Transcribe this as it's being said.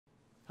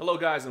Hello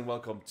guys and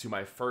welcome to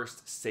my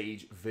first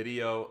Sage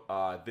video.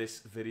 This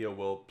video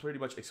will pretty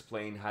much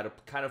explain how to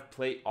kind of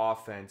play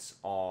offense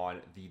on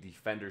the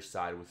defender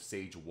side with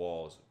Sage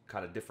walls.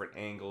 Kind of different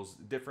angles,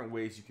 different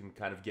ways you can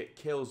kind of get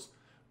kills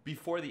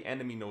before the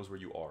enemy knows where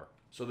you are.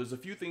 So there's a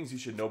few things you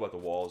should know about the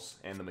walls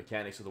and the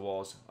mechanics of the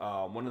walls.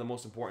 One of the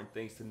most important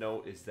things to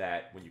know is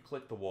that when you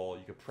click the wall,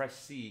 you can press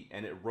C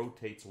and it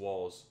rotates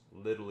walls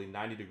literally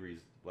 90 degrees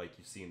like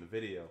you see in the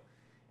video.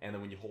 And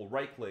then when you hold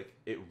right click,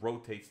 it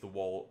rotates the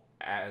wall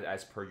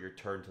as per your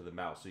turn to the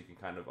mouse, so you can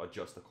kind of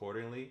adjust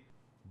accordingly.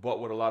 But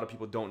what a lot of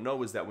people don't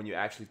know is that when you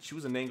actually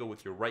choose an angle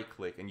with your right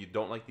click and you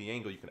don't like the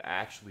angle, you can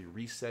actually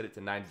reset it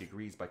to 90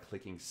 degrees by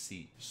clicking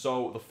C.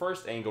 So the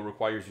first angle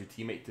requires your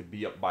teammate to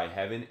be up by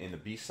heaven in the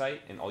B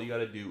site, and all you got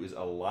to do is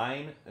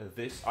align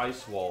this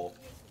ice wall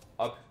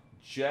up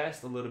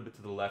just a little bit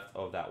to the left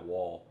of that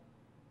wall,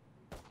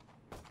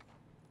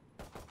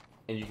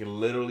 and you can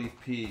literally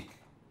peek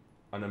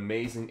an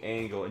amazing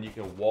angle, and you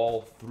can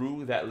wall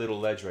through that little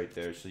ledge right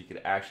there, so you can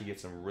actually get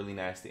some really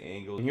nasty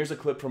angles. And here's a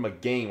clip from a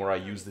game where I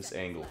use this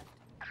angle.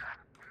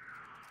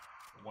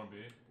 1B.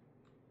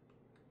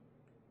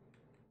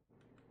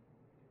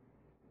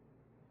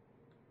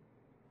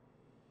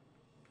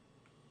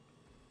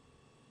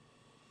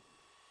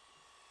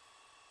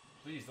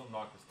 Please don't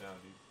knock this down,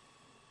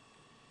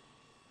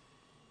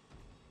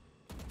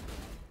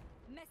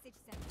 dude. Message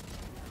sent.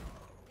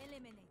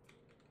 Eliminate.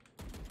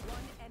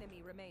 One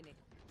enemy remaining.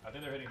 I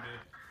think they're hitting B.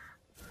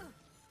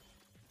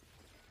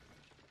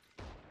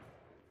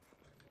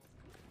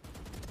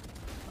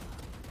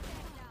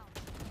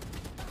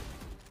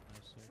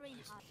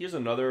 Here's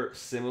another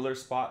similar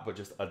spot, but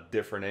just a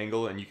different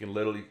angle, and you can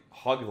literally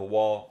hug the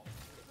wall,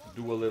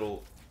 do a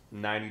little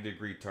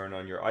 90-degree turn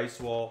on your ice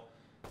wall,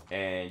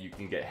 and you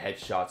can get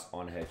headshots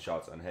on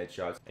headshots on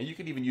headshots. And you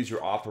can even use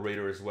your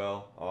operator as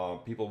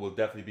well. People will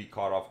definitely be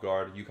caught off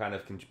guard. You kind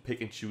of can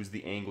pick and choose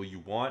the angle you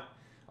want.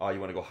 You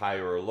want to go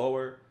higher or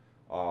lower,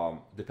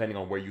 depending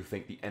on where you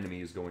think the enemy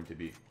is going to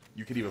be.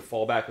 You can even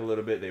fall back a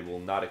little bit. They will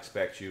not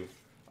expect you.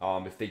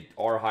 If they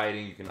are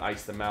hiding, you can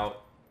ice them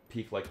out,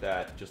 peek like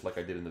that, just like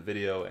I did in the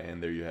video,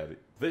 and there you have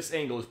it. This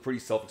angle is pretty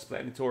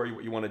self-explanatory.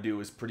 What you want to do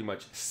is pretty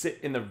much sit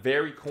in the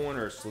very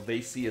corner so they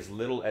see as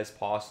little as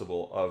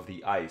possible of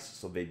the ice,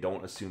 so they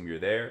don't assume you're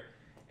there.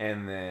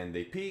 And then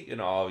they peek,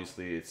 and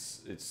obviously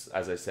it's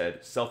as I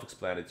said,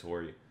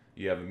 self-explanatory.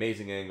 You have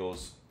amazing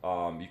angles.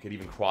 You can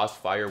even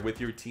crossfire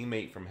with your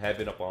teammate from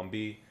heaven up on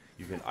B.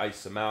 You can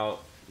ice them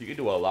out. You can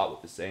do a lot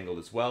with this angle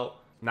as well.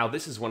 Now,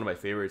 this is one of my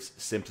favorites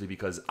simply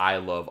because I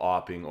love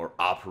opping, or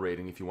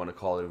operating if you want to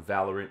call it, in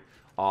Valorant.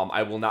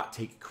 I will not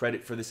take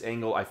credit for this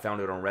angle. I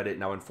found it on Reddit.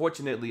 Now,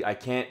 unfortunately,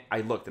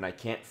 I looked and I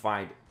can't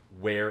find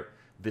where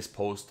this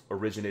post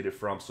originated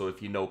from. So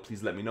if you know,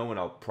 please let me know and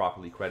I'll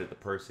properly credit the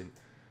person.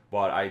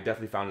 But I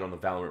definitely found it on the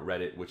Valorant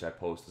Reddit, which I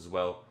post as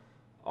well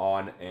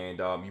on, and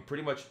you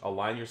pretty much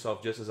align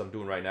yourself just as I'm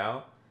doing right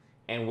now.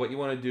 And what you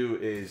want to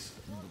do is,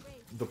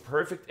 the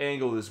perfect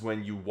angle is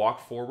when you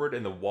walk forward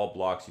and the wall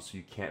blocks you so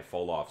you can't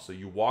fall off. So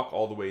you walk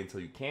all the way until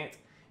you can't,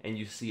 and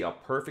you see a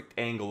perfect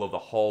angle of the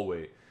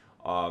hallway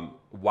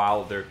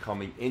while they're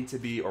coming into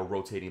B or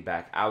rotating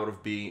back out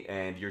of B,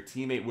 and your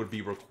teammate would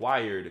be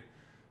required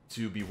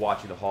to be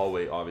watching the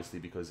hallway, obviously,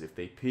 because if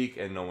they peek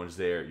and no one's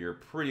there, you're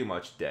pretty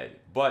much dead.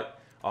 But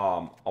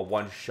a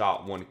one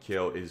shot, one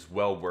kill is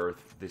well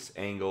worth this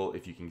angle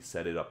if you can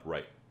set it up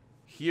right.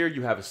 Here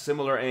you have a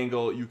similar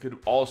angle. You could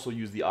also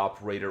use the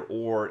operator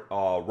or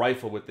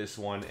rifle with this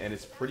one, and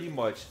it's pretty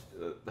much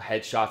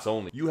headshots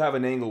only. You have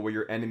an angle where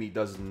your enemy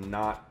does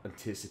not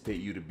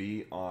anticipate you to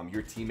be.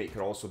 Your teammate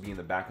could also be in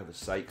the back of the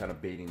site, kind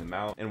of baiting them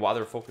out. And while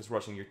they're focus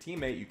rushing your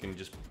teammate, you can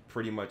just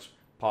pretty much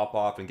pop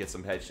off and get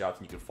some headshots,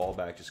 and you can fall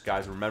back. Just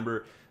guys,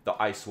 remember, the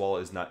ice wall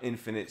is not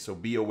infinite, so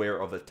be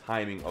aware of the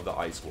timing of the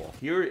ice wall.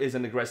 Here is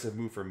an aggressive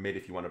move for mid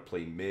if you want to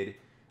play mid.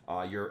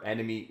 Your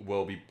enemy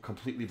will be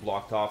completely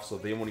blocked off, so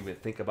they won't even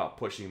think about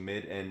pushing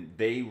mid, and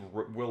they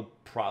will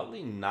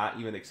probably not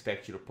even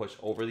expect you to push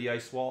over the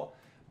ice wall,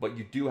 but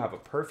you do have a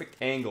perfect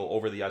angle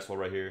over the ice wall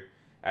right here,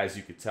 as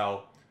you could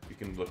tell. You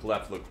can look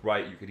left, look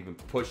right, you could even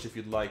push if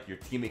you'd like. Your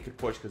teammate could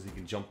push because he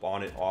can jump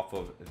on it off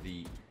of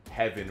the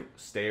heaven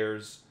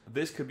stairs.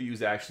 This could be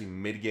used actually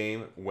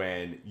mid-game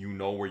when you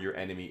know where your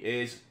enemy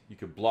is. You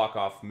could block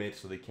off mid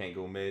so they can't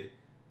go mid.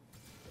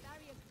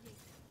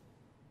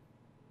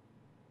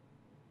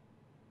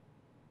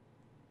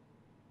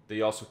 They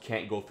also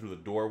can't go through the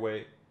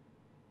doorway.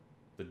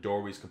 The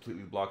doorway is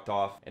completely blocked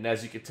off. And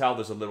as you can tell,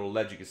 there's a little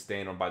ledge you can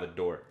stand on by the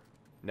door.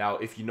 Now,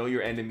 if you know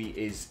your enemy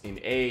is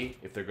in A,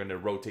 if they're going to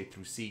rotate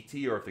through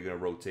CT, or if they're going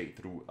to rotate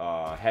through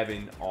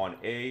heaven on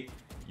A,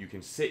 you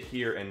can sit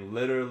here and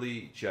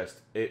literally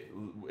just, it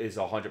is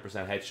 100%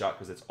 headshot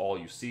because it's all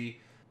you see.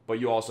 But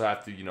you also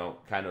have to, you know,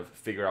 kind of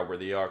figure out where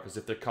they are, because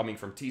if they're coming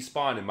from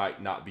T-spawn, it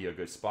might not be a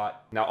good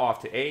spot. Now,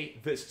 off to A,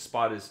 this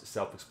spot is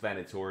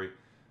self-explanatory.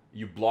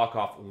 You block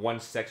off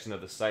one section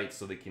of the site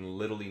so they can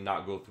literally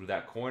not go through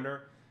that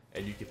corner,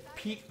 and you can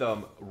peek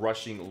them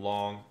rushing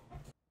long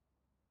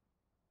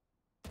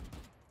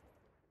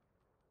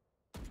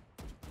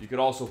You could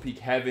also peek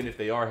heaven if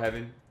they are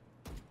heaven.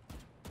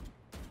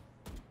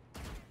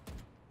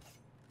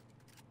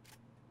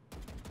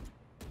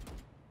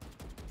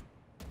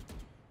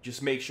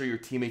 Just make sure your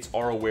teammates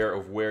are aware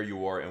of where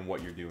you are and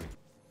what you're doing.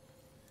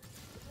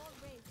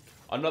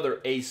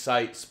 Another A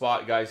site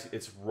spot, guys.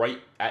 It's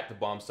right at the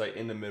bomb site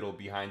in the middle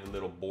behind the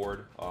little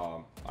board.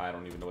 I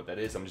don't even know what that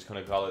is. I'm just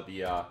gonna call it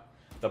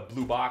the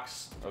blue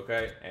box,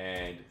 okay?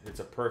 And it's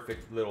a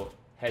perfect little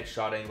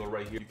headshot angle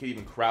right here. You can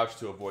even crouch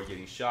to avoid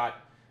getting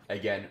shot.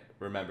 Again,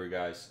 remember,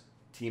 guys,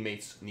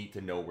 teammates need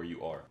to know where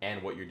you are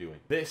and what you're doing.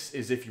 This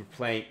is if you're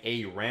playing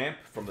a ramp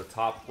from the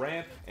top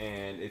ramp,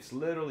 and it's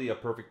literally a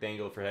perfect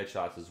angle for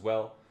headshots as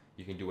well.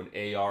 You can do an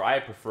AR. I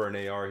prefer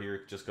an AR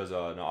here just because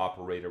an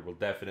operator will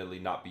definitely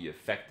not be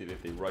effective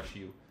if they rush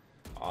you.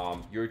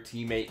 Your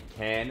teammate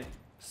can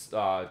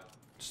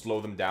slow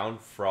them down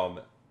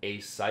from a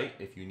site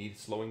if you need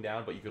slowing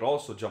down, but you could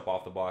also jump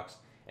off the box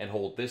and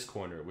hold this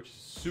corner, which is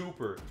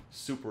super,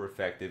 super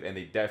effective, and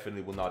they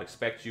definitely will not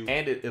expect you.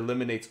 And it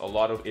eliminates a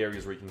lot of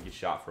areas where you can get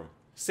shot from.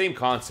 Same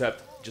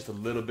concept, just a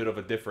little bit of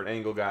a different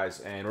angle, guys.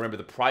 And remember,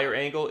 the prior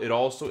angle, it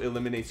also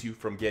eliminates you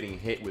from getting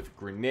hit with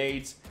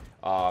grenades,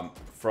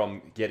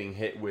 from getting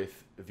hit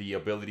with the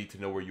ability to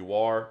know where you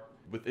are.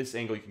 With this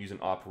angle, you can use an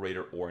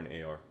operator or an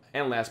AR.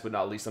 And last but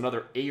not least,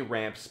 another A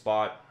ramp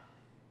spot.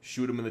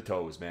 Shoot him in the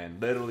toes, man.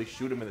 Literally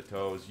shoot him in the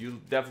toes.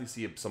 You'll definitely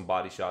see some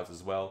body shots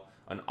as well.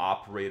 An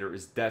operator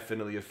is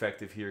definitely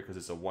effective here because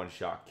it's a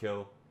one-shot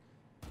kill.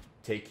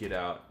 Take it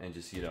out and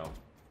just, you know,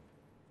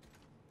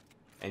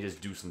 and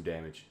just do some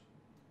damage.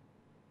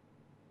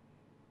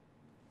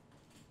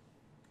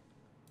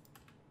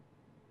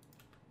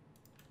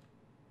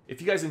 If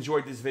you guys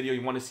enjoyed this video,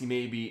 you want to see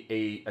maybe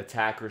a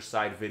attacker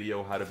side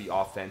video, how to be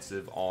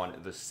offensive on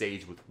the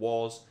Sage with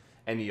walls,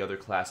 any other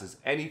classes,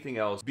 anything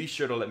else, be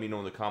sure to let me know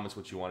in the comments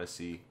what you want to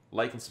see.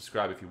 Like and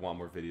subscribe if you want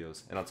more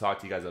videos, and I'll talk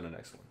to you guys on the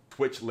next one.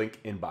 Twitch link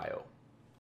in bio.